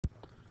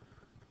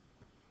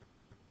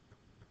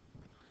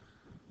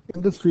In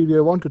this video,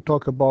 I want to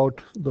talk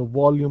about the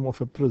volume of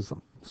a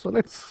prism. So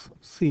let's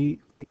see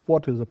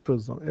what is a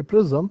prism. A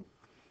prism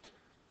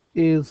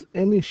is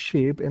any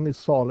shape, any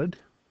solid,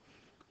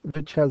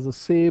 which has the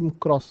same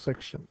cross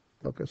section.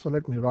 Okay, so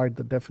let me write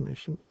the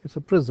definition. It's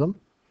a prism.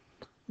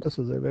 This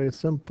is a very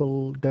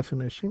simple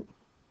definition.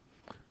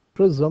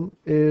 Prism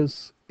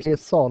is a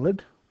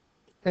solid,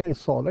 any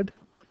solid,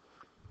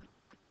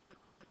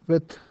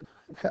 with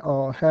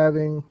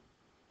having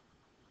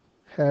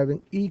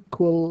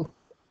equal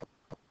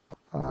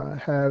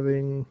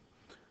having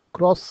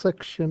cross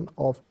section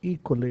of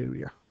equal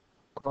area.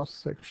 Cross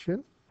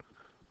section,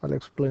 I'll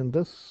explain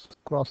this,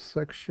 cross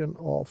section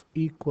of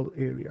equal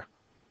area.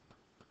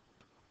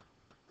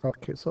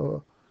 Okay,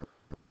 so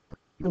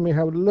you may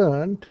have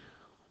learned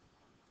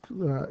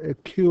a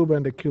cube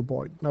and a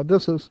cuboid. Now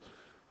this is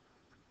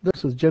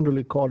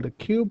generally called a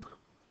cube.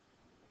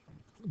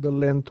 The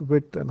length,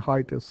 width, and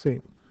height is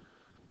same.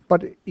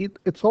 But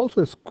it's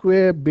also a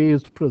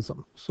square-based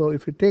prism. So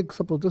if you take,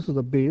 suppose this is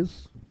a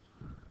base,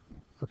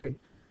 okay,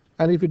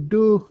 and if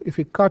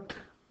you cut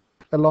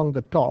along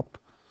the top,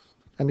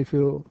 and if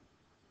you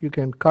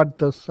can cut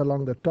this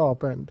along the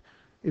top, and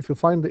if you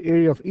find the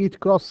area of each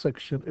cross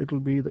section, it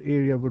will be, the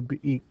area would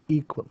be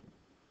equal.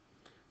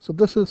 So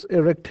this is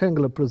a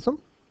rectangular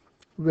prism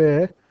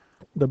where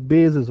the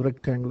base is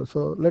rectangular.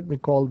 So let me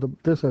call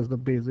this as the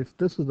base. If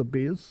this is the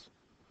base,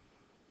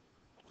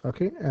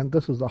 okay, and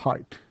this is the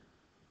height.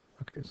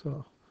 Okay,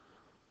 so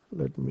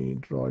let me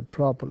draw it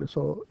properly.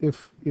 So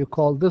if you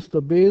call this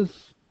the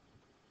base,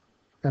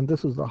 and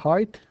this is the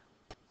height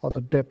or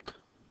the depth,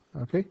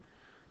 okay,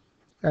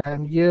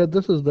 and here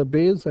this is the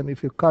base, and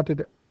if you cut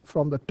it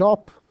from the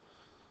top,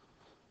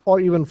 or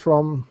even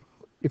from,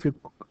 if you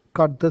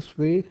cut this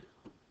way,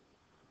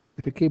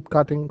 if you keep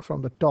cutting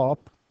from the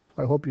top,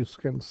 I hope you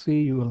can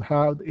see, you will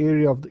have the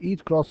area of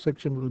each cross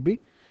section will be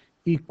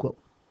equal,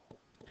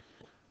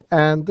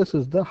 and this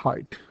is the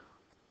height.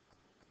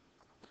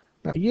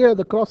 Now here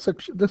the cross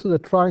section, this is a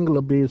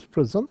triangular base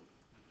prism.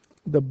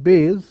 The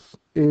base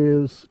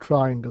is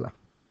triangular.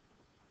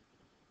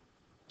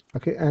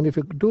 Okay, and if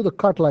you do the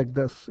cut like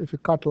this, if you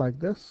cut like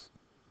this,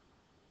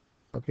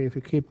 okay, if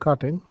you keep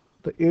cutting,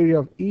 the area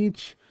of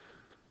each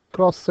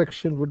cross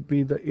section would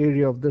be the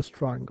area of this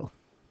triangle.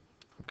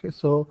 Okay,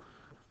 so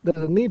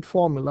there's a neat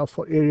formula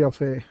for area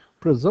of a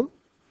prism.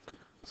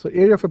 So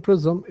area of a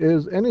prism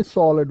is any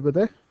solid with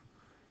a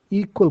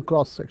equal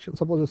cross section.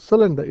 Suppose a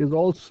cylinder is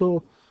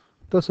also,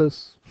 this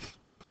is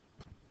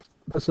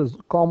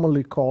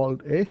commonly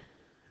called a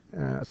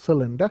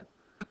cylinder.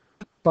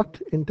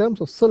 But in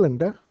terms of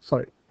cylinder,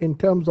 sorry, in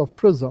terms of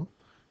prism,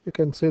 you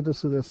can say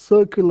this is a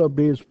circular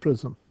based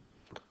prism.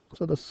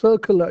 So the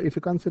circular, if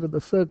you consider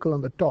the circle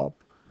on the top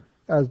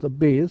as the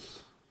base,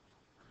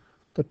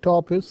 the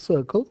top is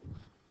circle,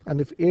 and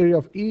if area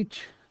of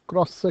each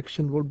cross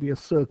section would be a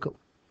circle.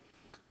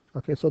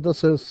 Okay, so this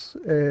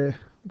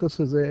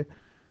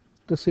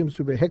seems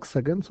to be a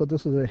hexagon, so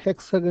this is a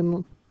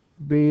hexagon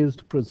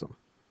based prism.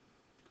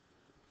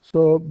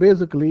 So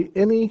basically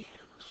any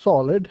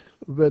solid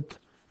with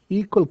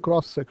equal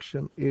cross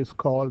section is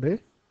called a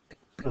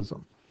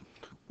prism.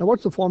 Now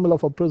what's the formula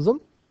for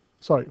prism?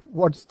 Sorry,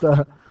 what's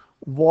the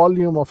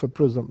volume of a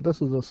prism?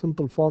 This is a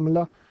simple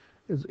formula.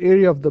 Is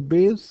area of the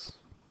base,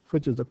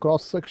 which is the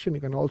cross section.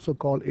 You can also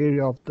call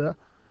area of the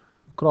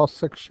cross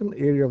section,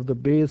 area of the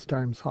base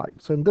times height.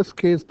 So in this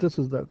case, this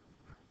is the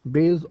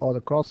base or the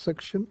cross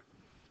section.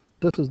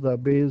 This is the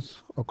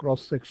base or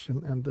cross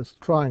section, and this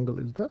triangle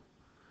is the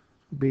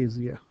base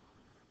here,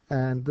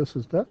 and this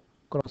is the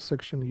cross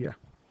section here.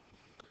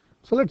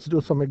 So let's do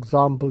some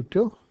example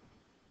to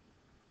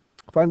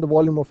find the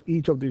volume of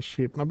each of these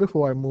shapes. Now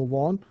before I move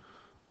on,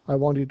 I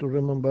want you to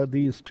remember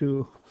these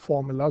two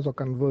formulas or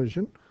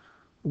conversion.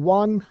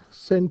 1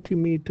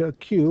 centimeter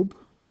cube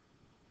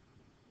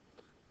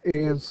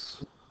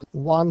is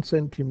 1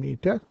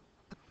 centimeter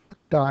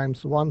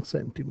times 1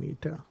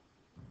 centimeter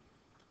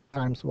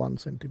times 1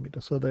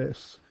 centimeter. So the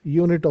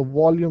unit of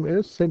volume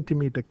is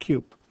centimeter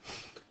cube.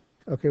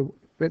 Okay,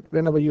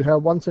 whenever you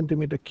have 1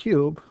 centimeter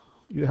cube,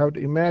 you have to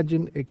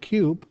imagine a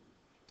cube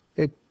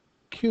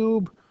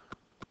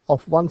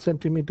of 1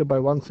 centimeter by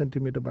 1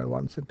 centimeter by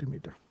 1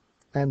 centimeter.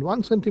 And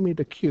 1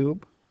 centimeter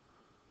cube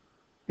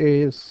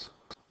is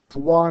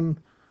 1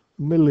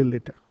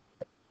 milliliter.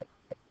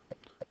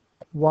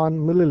 1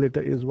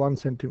 milliliter is 1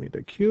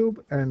 centimeter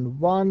cube, and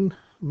 1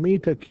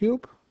 meter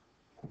cube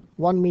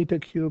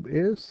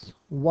is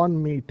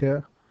 1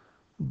 meter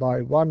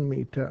by 1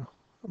 meter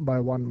by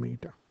 1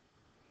 meter.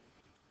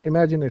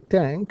 Imagine a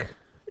tank,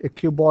 a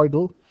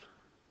cubical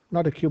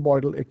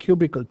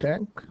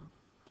tank.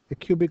 A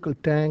cubical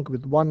tank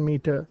with 1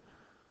 meter,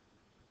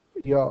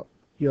 your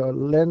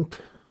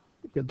length,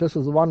 this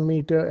is 1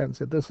 meter, and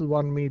say this is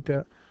 1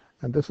 meter,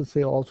 and this is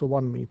say also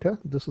 1 meter.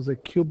 This is a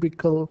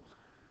cubical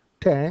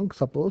tank,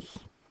 suppose,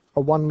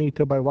 or 1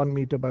 meter by 1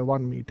 meter by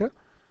 1 meter.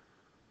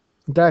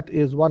 That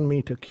is 1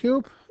 meter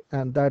cube,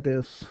 and that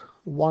is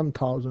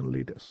 1,000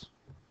 liters.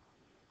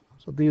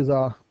 So these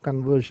are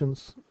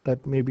conversions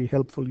that may be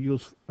helpful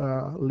use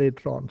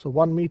later on. So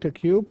 1 meter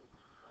cube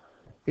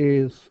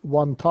is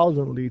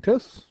 1000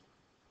 liters,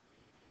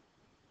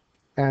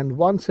 and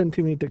 1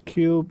 centimeter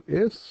cube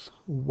is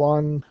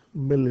 1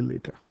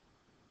 milliliter.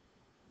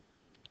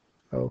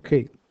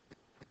 Okay,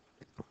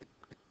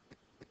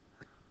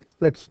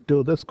 let's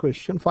do this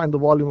question. Find the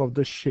volume of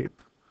this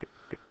shape.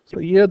 So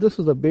here, this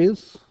is the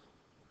base,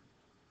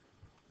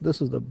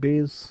 this is the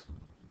base.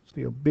 So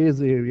your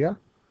base area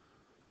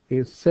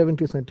is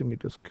 70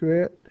 centimeters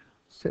squared,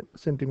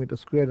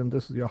 and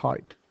this is your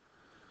height.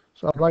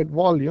 So I'll write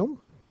volume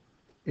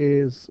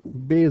is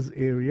base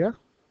area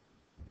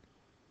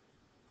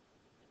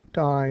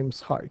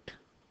times height.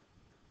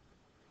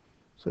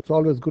 So it's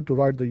always good to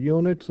write the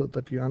unit so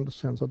that you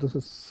understand. So this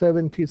is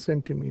 70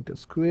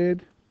 centimeters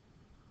squared.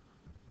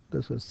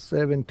 This is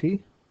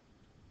 70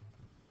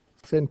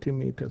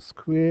 centimeters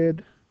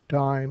squared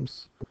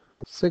times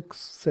 6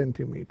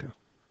 centimeter.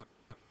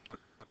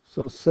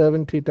 So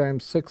 70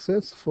 times 6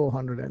 is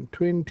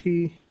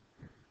 420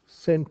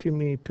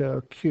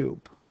 centimeter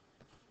cube.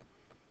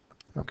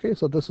 Okay,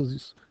 so this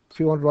is, if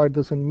you want to write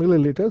this in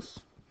milliliters,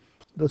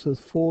 this is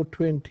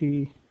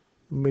 420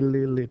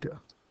 milliliter.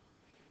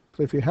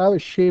 So if you have a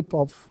shape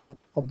of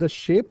this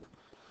shape,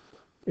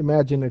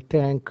 imagine a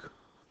tank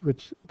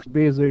which the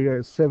base area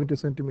is 70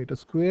 centimeters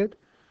squared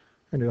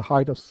and a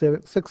height of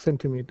 6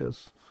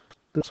 centimeters.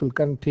 This will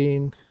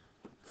contain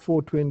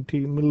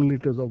 420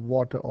 milliliters of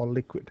water or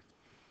liquid.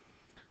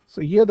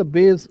 So here the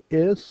base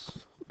is,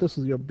 this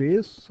is your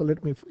base. So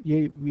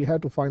we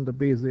have to find the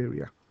base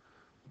area.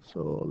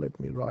 So let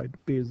me write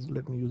base,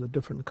 let me use a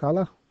different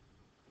color.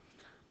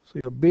 So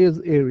your base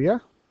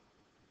area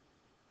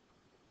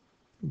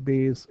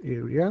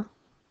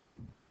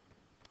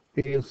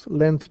is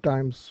length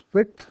times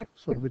width,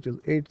 so which is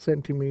 8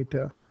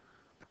 centimeter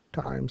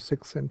times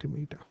 6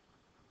 centimeter,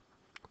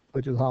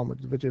 which is how much?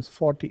 Which is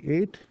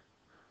 48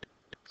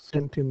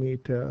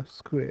 centimeter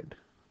squared.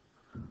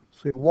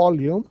 So your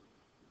volume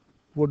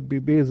would be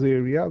base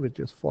area, which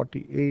is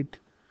 48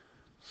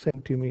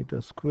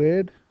 centimeter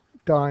squared,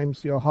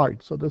 times your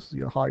height. So this is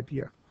your height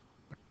here.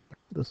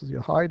 This is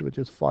your height, which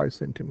is 5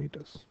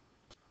 centimeters.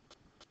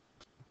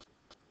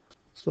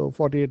 So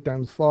 48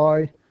 times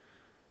 5,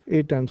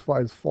 8 times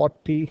 5 is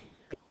 40,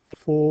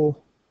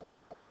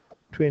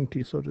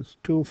 420, so it is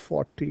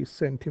 240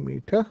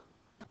 centimeter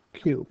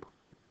cube,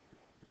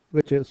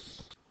 which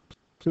is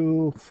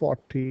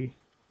 240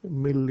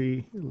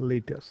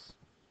 milliliters.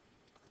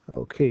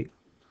 Okay.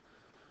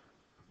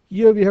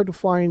 Here we have to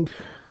find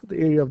the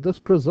area of this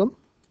prism.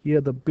 Here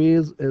the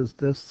base is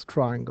this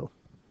triangle.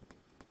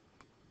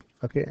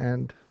 Okay,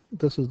 and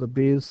this is the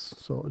base,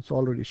 so it's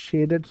already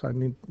shaded, so I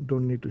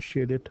don't need to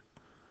shade it.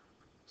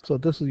 So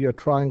this is your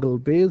triangle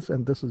base,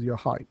 and this is your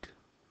height.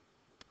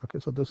 Okay,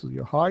 so this is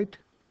your height,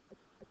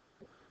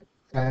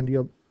 and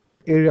your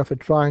area of a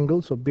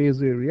triangle, so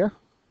base area.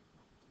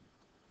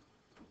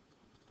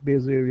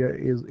 Base area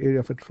is area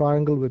of a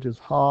triangle, which is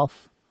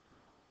half,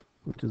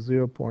 which is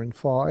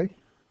 0.5,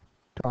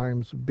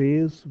 times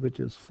base, which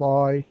is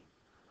 5,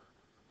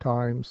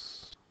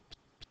 times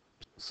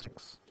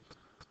 6,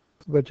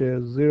 which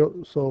is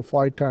 0. So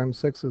 5 times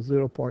 6 is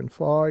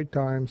 0.5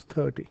 times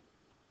 30.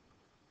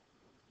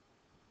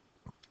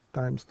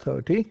 Times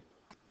 30.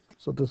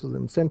 So this is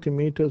in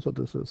centimeters, so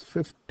this is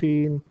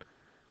 15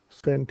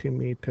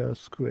 centimeters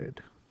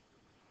squared.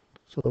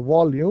 So the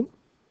volume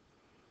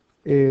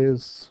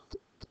is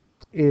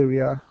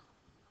area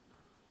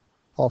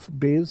of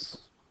base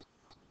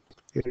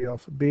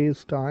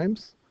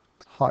times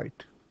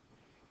height,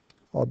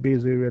 or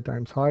base area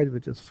times height,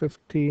 which is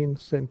 15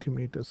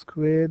 centimeters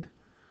squared,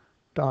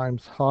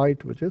 times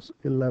height, which is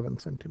 11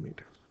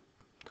 centimeters.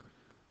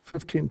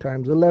 15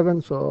 times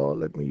 11, so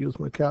let me use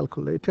my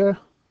calculator.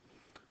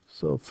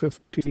 So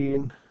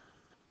 15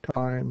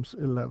 times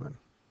 11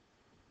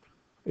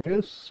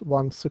 is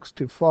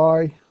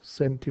 165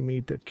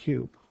 centimeter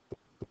cube.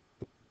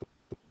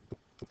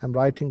 I'm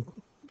writing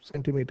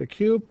centimeter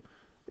cube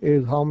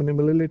is how many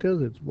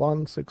milliliters? It's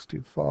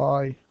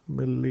 165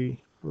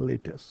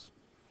 milliliters.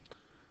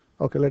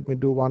 Okay, let me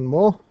do one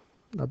more.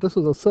 Now this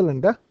is a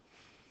cylinder.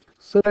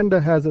 Cylinder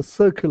has a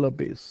circular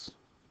base.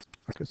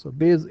 Okay, so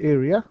base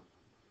area.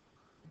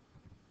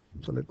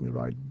 So let me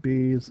write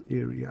base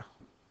area.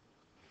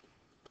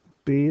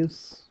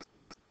 Base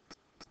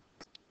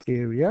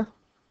area,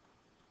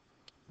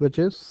 which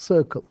is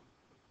circle.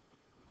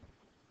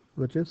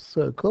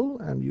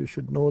 And you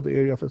should know the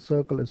area of a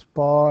circle is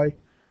pi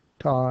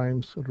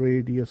times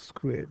radius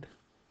squared.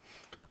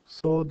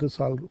 So this,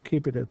 I'll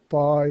keep it at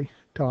pi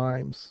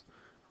times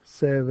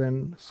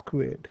 7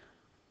 squared,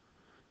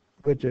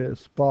 which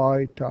is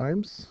pi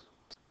times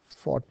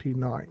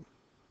 49.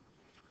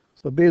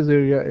 So base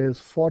area is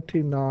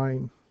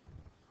 49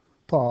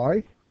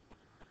 pi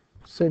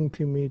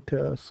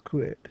centimeter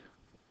squared.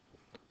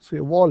 So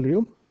your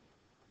volume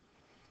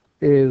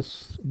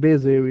is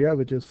base area,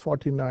 which is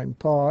 49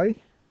 pi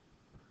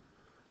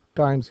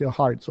times your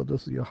height. So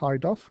this is your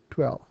height of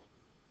 12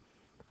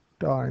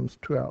 times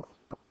 12.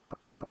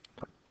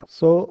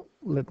 So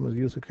let me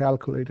use a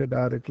calculator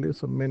directly.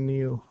 So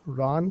menu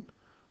run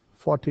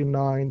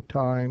 49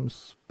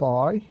 times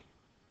pi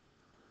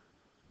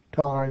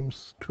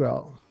times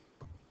 12,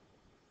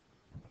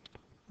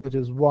 which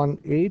is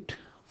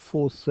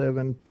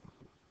 1847.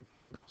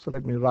 So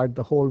let me write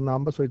the whole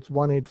number. So it's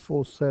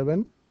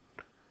 1847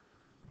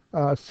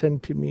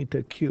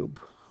 centimeter cube.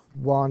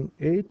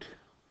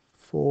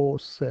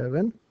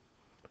 1847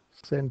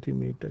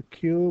 centimeter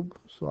cube.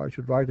 So I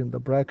should write in the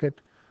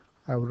bracket.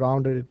 I've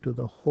rounded it to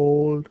the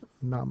whole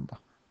number.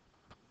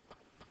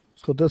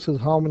 So this is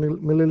how many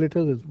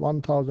milliliters? Is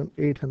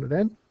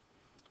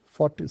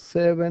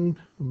 1847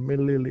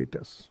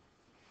 milliliters.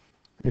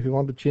 If you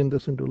want to change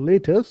this into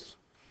liters,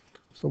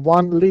 so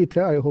 1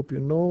 liter, I hope you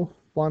know,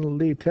 1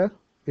 liter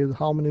is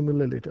how many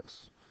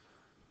milliliters?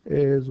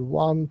 Is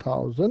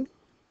 1000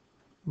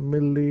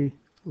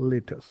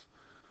 milliliters.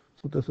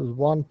 So this is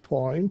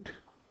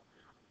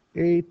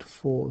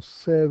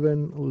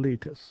 1.847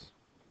 liters.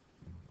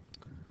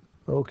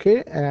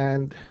 Okay,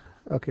 and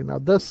okay, now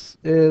this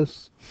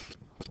is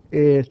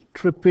a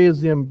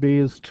trapezium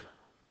based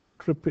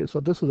so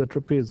this is a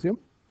trapezium.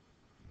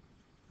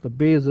 The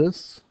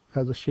base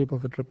has the shape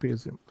of a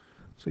trapezium.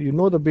 So you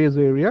know the base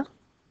area.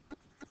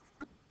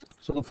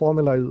 So the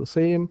formula is the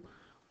same.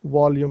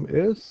 Volume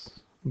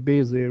is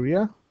base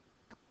area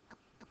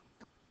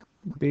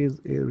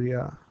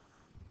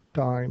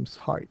times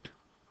height.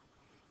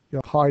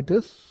 Your height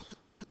is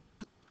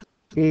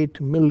 8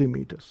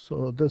 millimeters.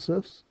 So this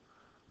is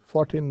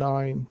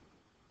 49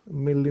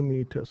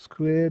 millimeters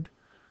squared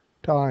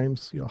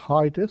times your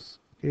height is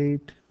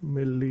 8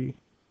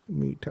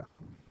 millimeter.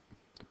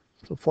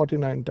 So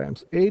 49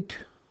 times 8,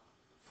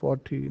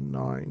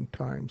 49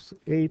 times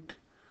 8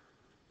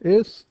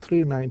 is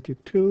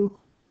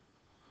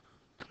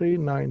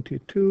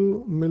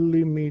 392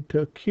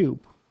 millimeter cube.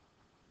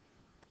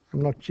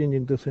 I'm not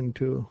changing this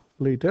into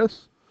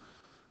liters.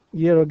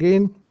 Here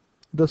again,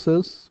 this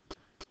is,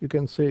 you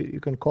can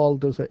call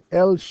this a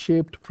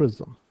L-shaped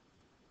prism.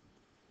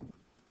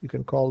 You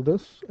can call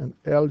this an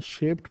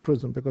L-shaped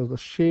prism because the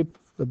shape,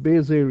 the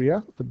base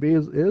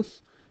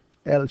is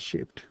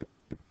L-shaped.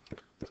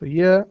 So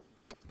here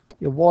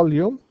your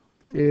volume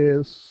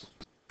is,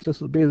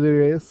 this is base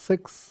area is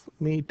 6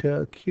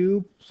 meter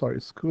cube,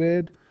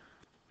 squared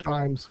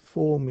times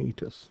 4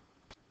 meters,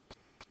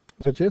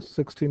 which is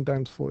 16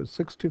 times 4 is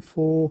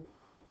 64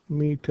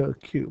 meter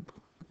cube.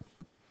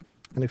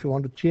 And if you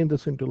want to change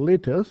this into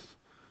liters,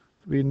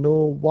 we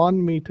know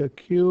 1 meter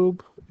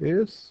cube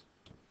is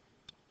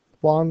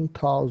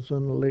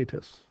 1000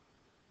 liters,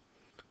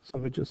 so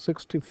which is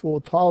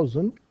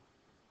 64,000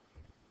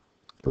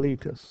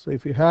 liters. So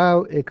if you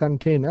have a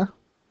container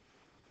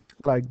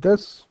like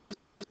this,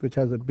 which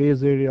has a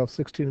base area of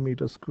 16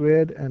 meters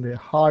squared and a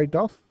height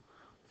of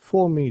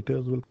 4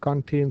 meters, will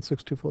contain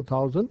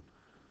 64,000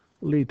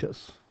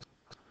 liters.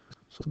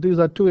 So these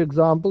are two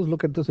examples.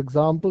 Look at this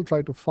example.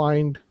 Try to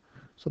find,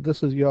 so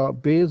this is your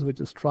base, which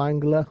is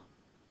triangular.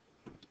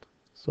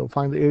 So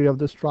find the area of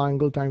this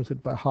triangle, times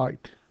it by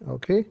height.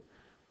 Okay,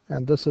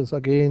 and this is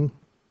again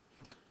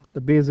the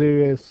base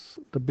is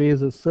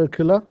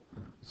circular.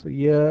 So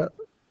here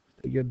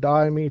your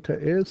diameter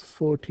is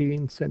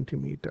 14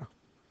 centimeter.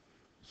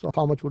 So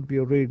how much would be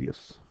your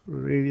radius?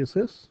 Radius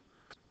is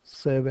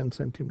 7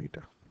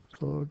 centimeter.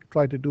 So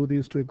try to do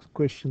these two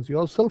questions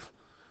yourself,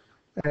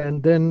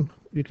 and then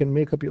you can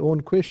make up your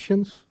own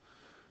questions.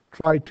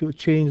 Try to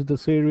change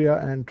this area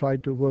and try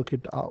to work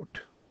it out.